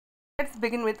Let's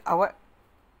begin with our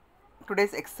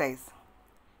today's exercise.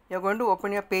 You are going to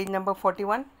open your page number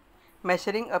 41,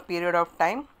 measuring a period of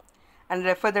time, and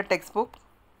refer the textbook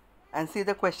and see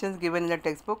the questions given in the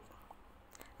textbook,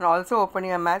 and also open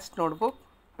your maths notebook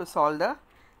to solve the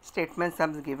statement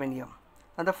sums given here.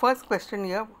 Now the first question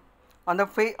here in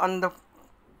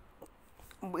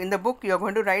the book you are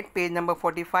going to write page number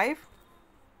 45.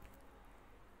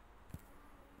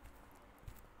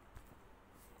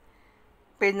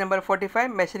 Page number 45,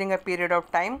 measuring a period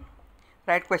of time.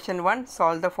 Write question 1,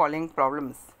 solve the following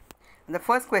problems. And the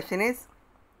first question is,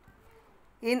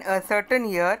 in a certain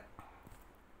year,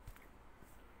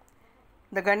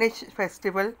 the Ganesh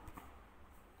festival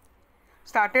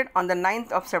started on the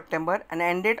 9th of September and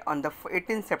ended on the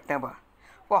 18th September.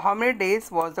 For how many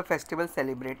days was the festival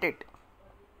celebrated?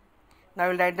 Now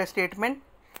you will write the statement.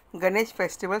 Ganesh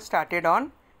festival started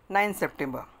on 9th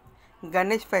September.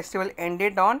 Ganesh festival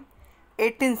ended on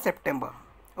 18th September.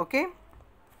 Okay,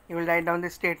 you will write down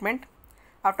this statement.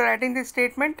 After writing this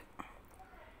statement,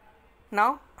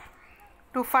 now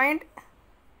to find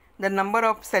the number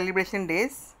of celebration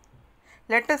days,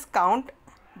 let us count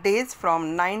days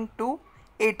from 9 to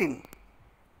 18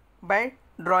 by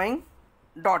drawing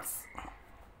dots.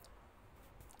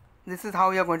 This is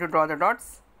how you are going to draw the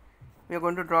dots. We are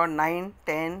going to draw 9,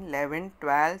 10, 11,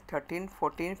 12, 13,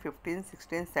 14, 15,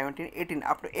 16, 17, 18.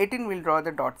 Up to 18 we will draw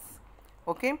the dots.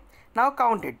 Okay, now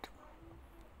count it.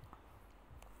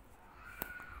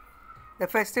 The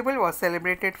festival was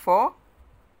celebrated for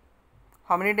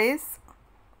how many days?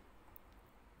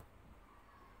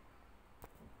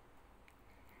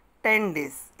 10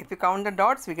 days. If you count the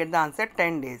dots, we get the answer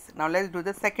 10 days. Now let's do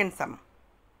the second sum.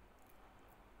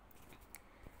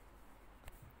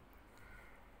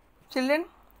 Children,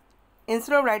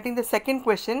 instead of writing the second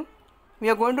question, we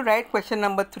are going to write question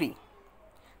number 3.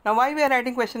 Now why we are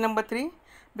writing question number 3?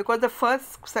 Because the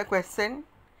first question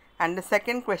and the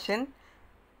second question,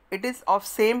 it is of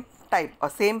same type or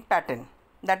same pattern.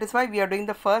 That is why we are doing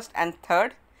the first and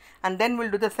third, and then we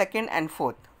will do the second and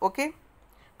fourth. Okay.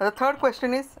 Now the third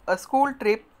question is, a school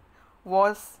trip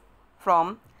was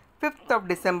from 5th of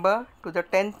December to the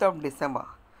 10th of December.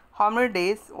 How many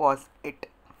days was it?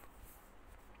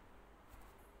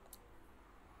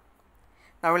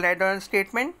 Now we will write down a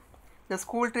statement. The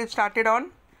school trip started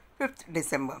on 5th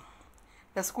December.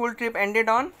 The school trip ended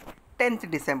on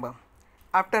 10th December.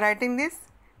 After writing this,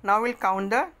 now we will count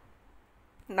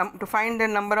to find the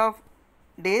number of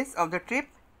days of the trip.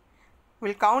 We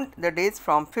will count the days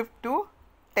from 5th to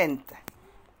 10th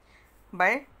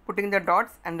by putting the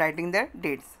dots and writing the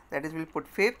dates. That is, we will put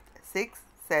 5th, 6th,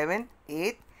 7th,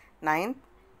 8th, 9th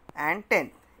and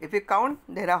 10th. If we count,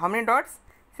 there are how many dots?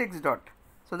 6 dots.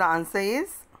 So the answer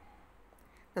is,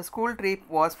 the school trip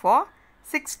was for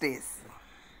 6 days.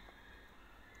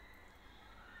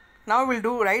 Now we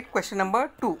will write question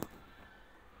number 2.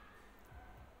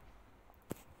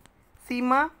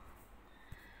 Seema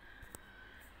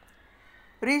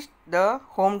reached the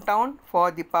hometown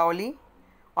for Deepavali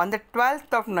on the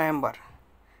 12th of November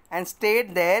and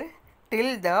stayed there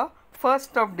till the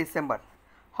 1st of December.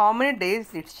 How many days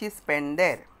did she spend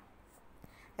there?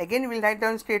 Again, we will write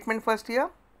down statement first here.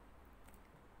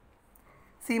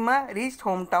 Seema reached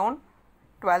hometown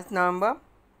 12th November.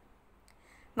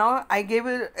 Now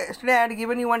yesterday I had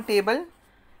given you one table.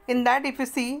 In that, if you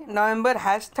see, November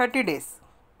has 30 days.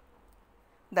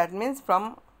 That means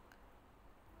from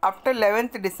after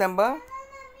 11th December,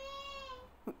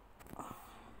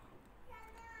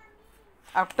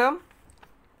 after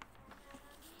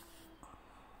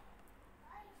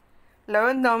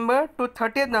 11th November to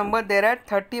 30th November, there are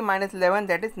 30 minus 11,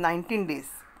 that is 19 days.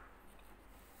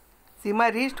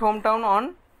 Seema reached hometown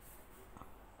on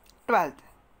 12th.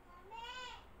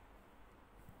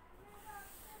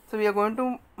 So we are going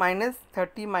to minus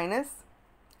 30 minus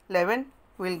 11,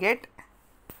 we will get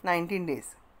 19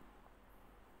 days.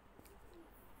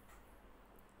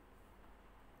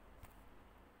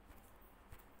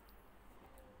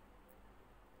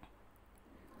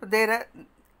 So there are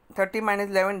 30 minus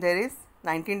 11, there is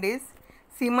 19 days.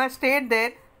 Seema stayed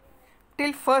there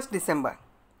till 1st December.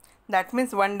 That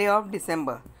means one day of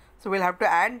December. So we will have to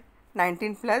add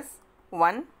 19 plus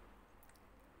 1.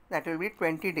 That will be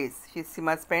 20 days.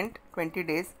 Seema spent 20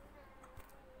 days.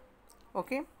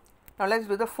 Okay. Now let's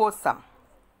do the fourth sum.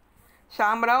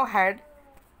 Shamrao had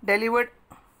delivered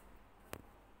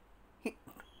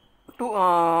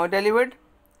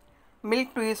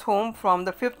milk to his home from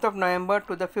the 5th of November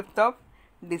to the 5th of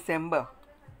December.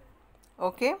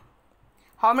 Okay.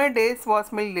 How many days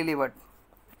was milk delivered?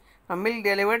 Now milk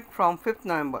delivered from 5th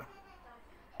November.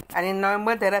 And in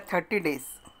November there are 30 days.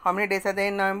 How many days are there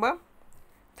in November?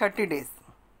 30 days.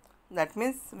 That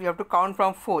means we have to count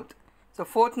from 4th. So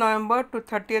 4th November to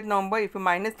 30th November, if you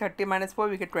minus 30 minus 4,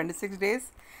 we get 26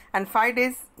 days. And 5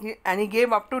 days, he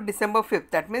gave up to December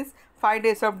 5th. That means 5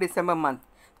 days of December month.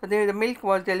 So the milk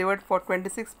was delivered for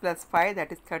 26 plus 5,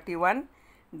 that is 31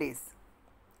 days.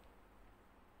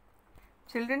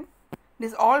 Children,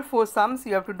 these all 4 sums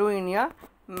you have to do in your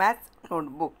math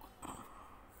notebook.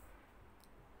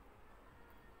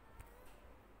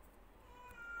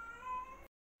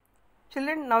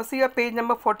 Children, now see your page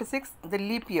number 46, the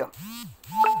leap year.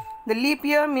 The leap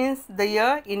year means the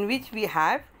year in which we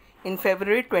have in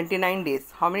February 29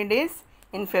 days. How many days?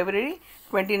 In February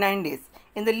 29 days.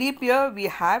 In the leap year we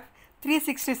have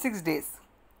 366 days.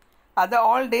 Other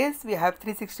all days we have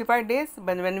 365 days,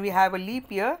 but when we have a leap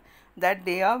year, that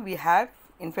day we have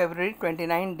in February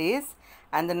 29 days,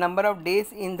 and the number of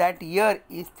days in that year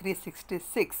is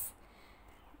 366.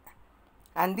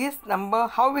 And this number,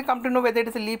 how we come to know whether it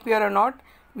is a leap year or not?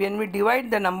 When we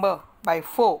divide the number by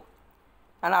 4,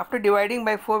 and after dividing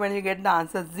by 4, when we get the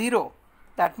answer 0,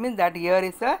 that means that year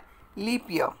is a leap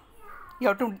year. You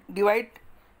have to divide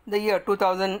the year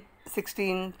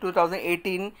 2016,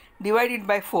 2018, divide it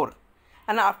by 4,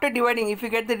 and after dividing, if you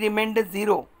get the remainder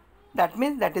 0, that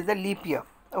means that is a leap year.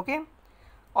 Okay.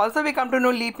 Also we come to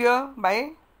know leap year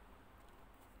by,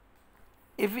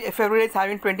 if February is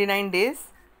having 29 days,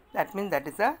 that means that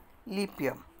is a leap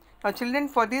year. Now children,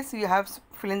 for this you have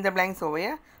fill in the blanks over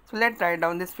here. So let's write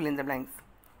down this fill in the blanks.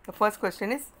 The first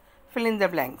question is fill in the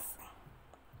blanks.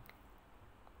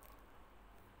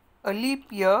 A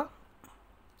leap year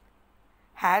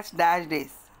has dash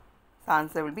days. The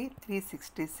answer will be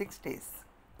 366 days.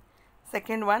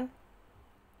 Second one,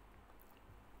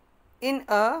 in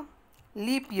a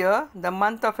leap year, the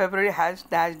month of February has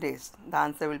dash days. The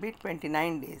answer will be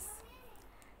 29 days.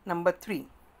 Number 3,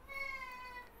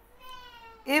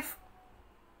 if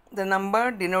the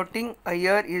number denoting a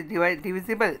year is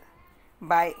divisible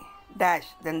by dash,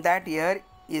 then that year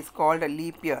is called a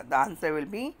leap year. The answer will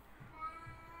be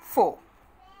 4.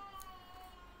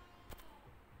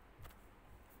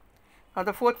 Now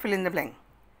the fourth fill in the blank.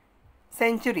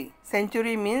 Century.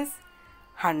 Century means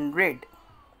 100.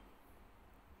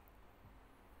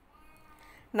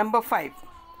 Number 5.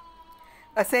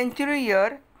 A century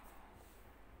year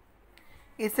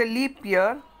is a leap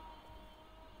year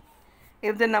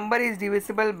if the number is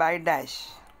divisible by dash.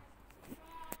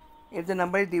 If the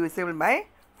number is divisible by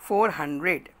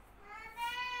 400.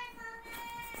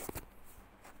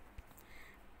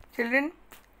 Children,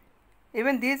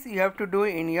 even this you have to do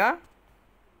in your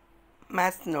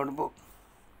math notebook.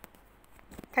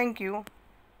 Thank you.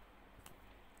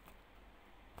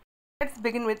 Let's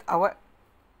begin with our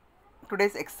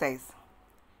today's exercise.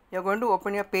 You are going to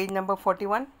open your page number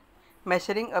 41,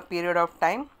 measuring a period of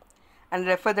time, and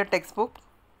refer the textbook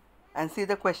and see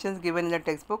the questions given in the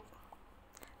textbook,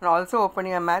 and also open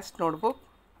your maths notebook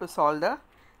to solve the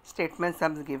statement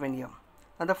sums given here.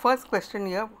 Now the first question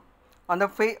here in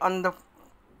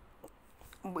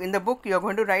the book you are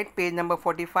going to write page number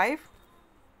 45.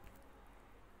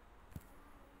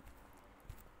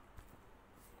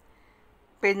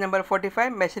 Page number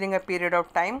 45, measuring a period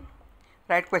of time.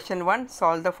 Write question 1,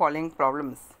 solve the following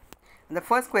problems. And the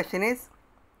first question is,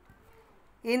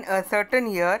 in a certain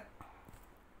year,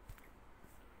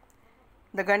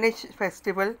 the Ganesh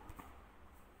festival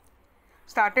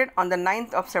started on the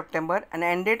 9th of September and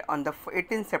ended on the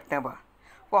 18th September.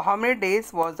 For how many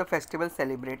days was the festival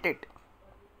celebrated?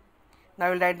 Now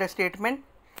we will write the statement.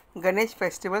 Ganesh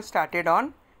festival started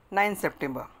on 9th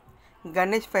September.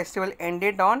 Ganesh festival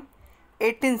ended on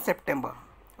 18th September.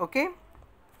 Okay.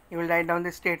 You will write down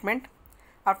this statement.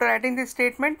 After writing this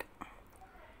statement,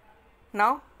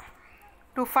 now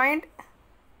to find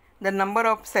the number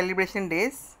of celebration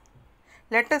days,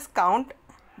 let us count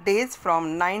days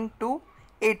from 9 to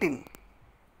 18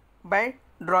 by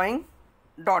drawing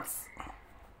dots.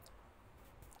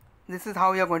 This is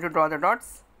how you are going to draw the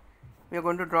dots. We are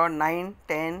going to draw 9,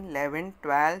 10, 11,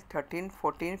 12, 13,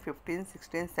 14, 15,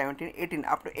 16, 17, 18.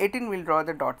 Up to 18 we will draw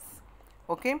the dots.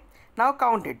 Okay. Now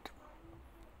count it.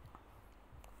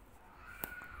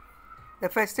 The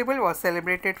festival was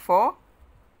celebrated for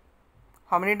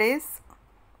how many days?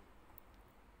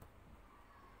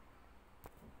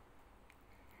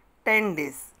 10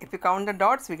 days. If you count the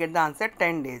dots, we get the answer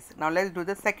 10 days. Now let's do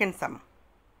the second sum.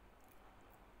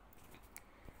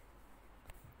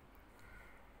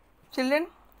 Children,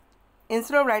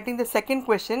 instead of writing the second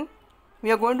question,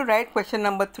 we are going to write question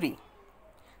number 3.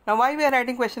 Now why we are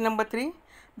writing question number 3?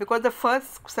 Because the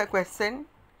first question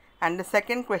and the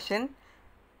second question,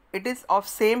 it is of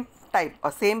same type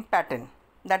or same pattern.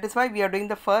 That is why we are doing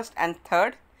the first and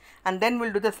third, and then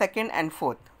we'll do the second and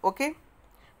fourth. Okay.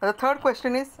 Now the third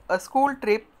question is, a school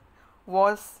trip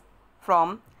was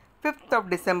from 5th of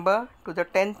December to the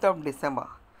 10th of December.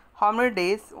 How many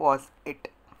days was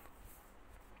it?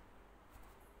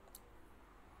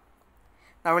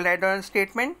 Now we'll write down a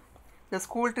statement. The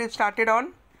school trip started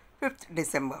on 5th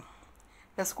December.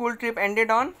 The school trip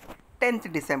ended on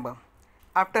 10th December.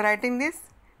 After writing this,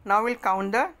 now we'll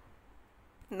count the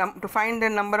to find the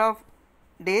number of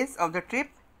days of the trip.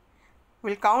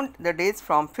 We'll count the days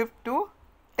from 5th to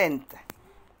 10th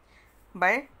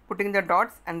by putting the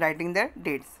dots and writing the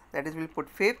dates. That is, we'll put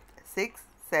 5th, 6th,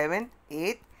 7th,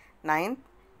 8th, 9th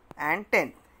and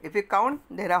 10th. If you count,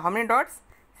 there are how many dots?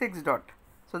 6 dots.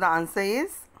 So the answer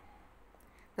is,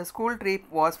 the school trip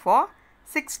was for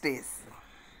 6 days.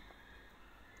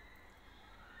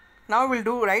 Now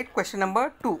we'll write question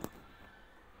number 2.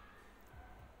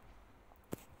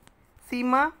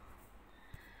 Seema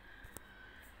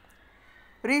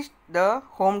reached the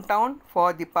hometown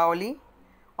for Deepavali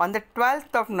on the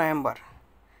 12th of November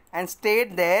and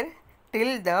stayed there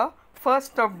till the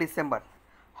 1st of December.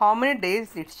 How many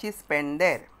days did she spend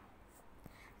there?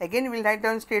 Again, we'll write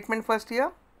down statement first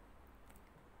here.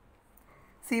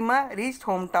 Seema reached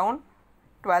hometown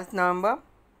 12th November.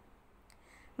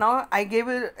 Now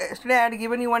yesterday I had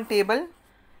given you one table.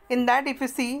 In that, if you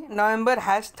see, November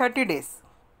has 30 days.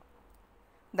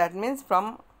 That means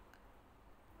from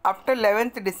after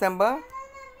 11th December,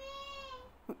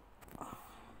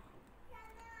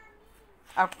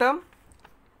 after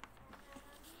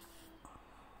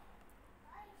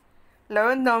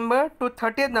 11th November to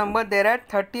 30th November, there are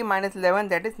 30 minus 11,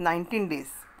 that is 19 days.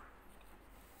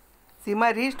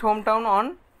 Seema reached hometown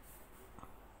on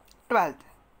 12th.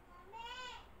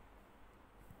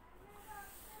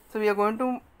 So we are going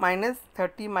to minus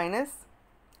 30 minus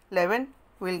 11,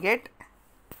 we will get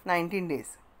 19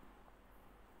 days.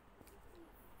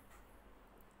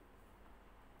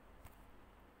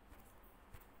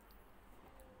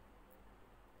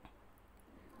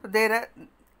 So there are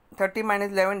 30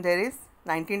 minus 11, there is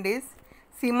 19 days.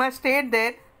 Seema stayed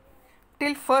there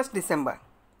till 1st December.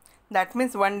 That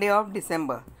means 1 day of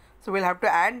December. So we'll have to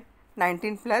add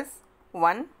 19 plus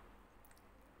 1.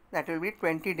 That will be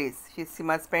 20 days.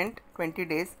 Seema spent 20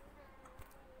 days.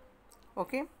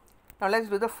 Okay. Now let's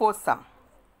do the fourth sum.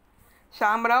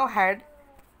 Shamrao had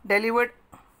delivered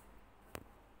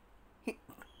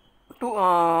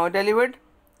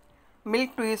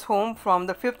milk to his home from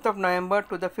the 5th of November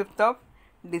to the 5th of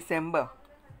December.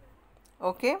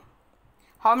 Okay.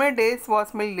 How many days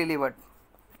was milk delivered?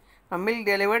 Now milk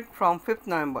delivered from 5th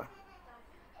November.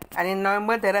 And in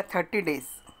November there are 30 days.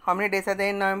 How many days are there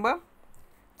in November?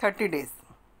 30 days.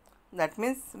 That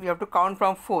means we have to count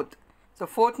from 4th. So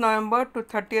 4th November to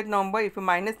 30th November, if you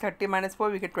minus 30 minus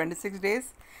 4, we get 26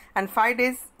 days. And 5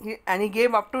 days, he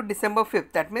gave up to December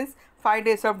 5th. That means 5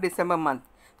 days of December month.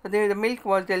 So the milk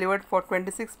was delivered for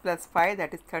 26 plus 5,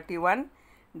 that is 31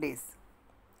 days.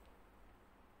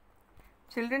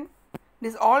 Children,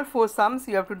 these all 4 sums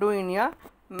you have to do in your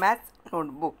math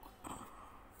notebook.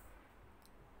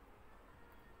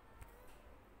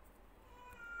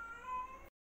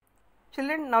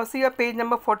 Children, now see your page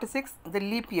number 46, the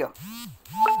leap year.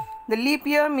 The leap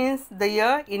year means the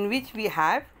year in which we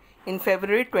have in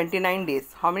February 29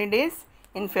 days. How many days?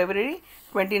 In February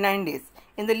 29 days.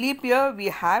 In the leap year we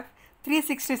have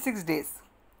 366 days.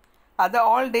 Other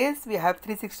all days we have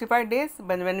 365 days,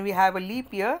 but when we have a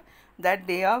leap year, that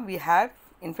day we have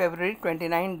in February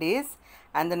 29 days,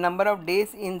 and the number of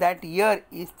days in that year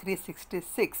is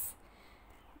 366.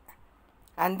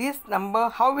 And this number,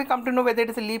 how we come to know whether it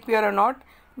is a leap year or not?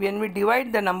 When we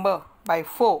divide the number by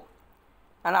 4,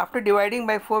 and after dividing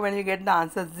by 4, when you get the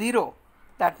answer 0,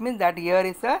 that means that year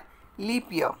is a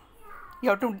leap year. You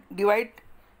have to divide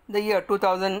the year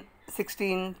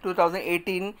 2016,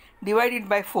 2018, divide it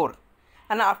by 4,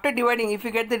 and after dividing, if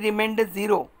you get the remainder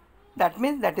 0, that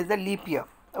means that is a leap year.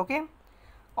 Okay.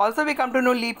 Also we come to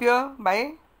know leap year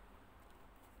by,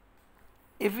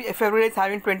 if February is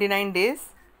having 29 days,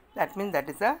 that means that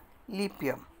is a leap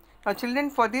year. Now children,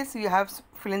 for this you have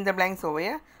fill in the blanks over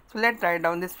here. So let's write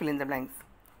down this fill in the blanks.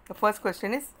 The first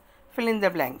question is fill in the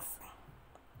blanks.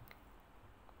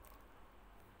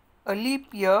 A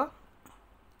leap year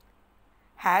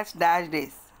has dash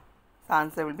days. The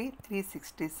answer will be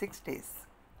 366 days.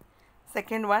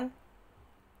 Second one,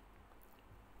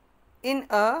 in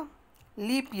a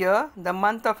leap year, the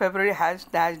month of February has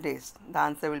dash days. The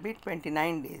answer will be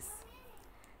 29 days.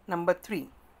 Number 3,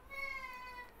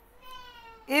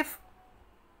 if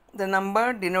the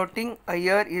number denoting a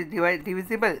year is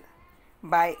divisible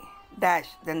by dash,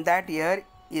 then that year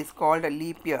is called a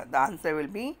leap year. The answer will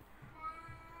be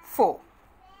 4.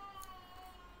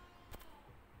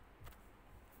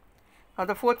 Now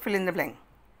the fourth fill in the blank.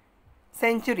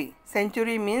 Century.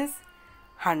 Century means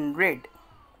 100.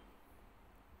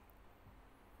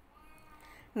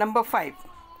 Number 5.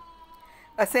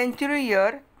 A century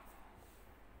year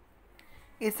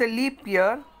is a leap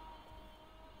year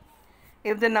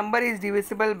if the number is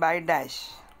divisible by dash.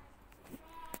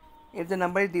 If the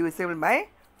number is divisible by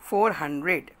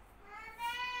 400.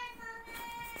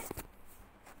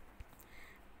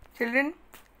 Children,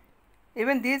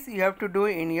 even this you have to do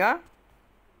in your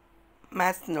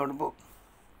maths notebook.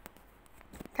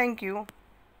 Thank you.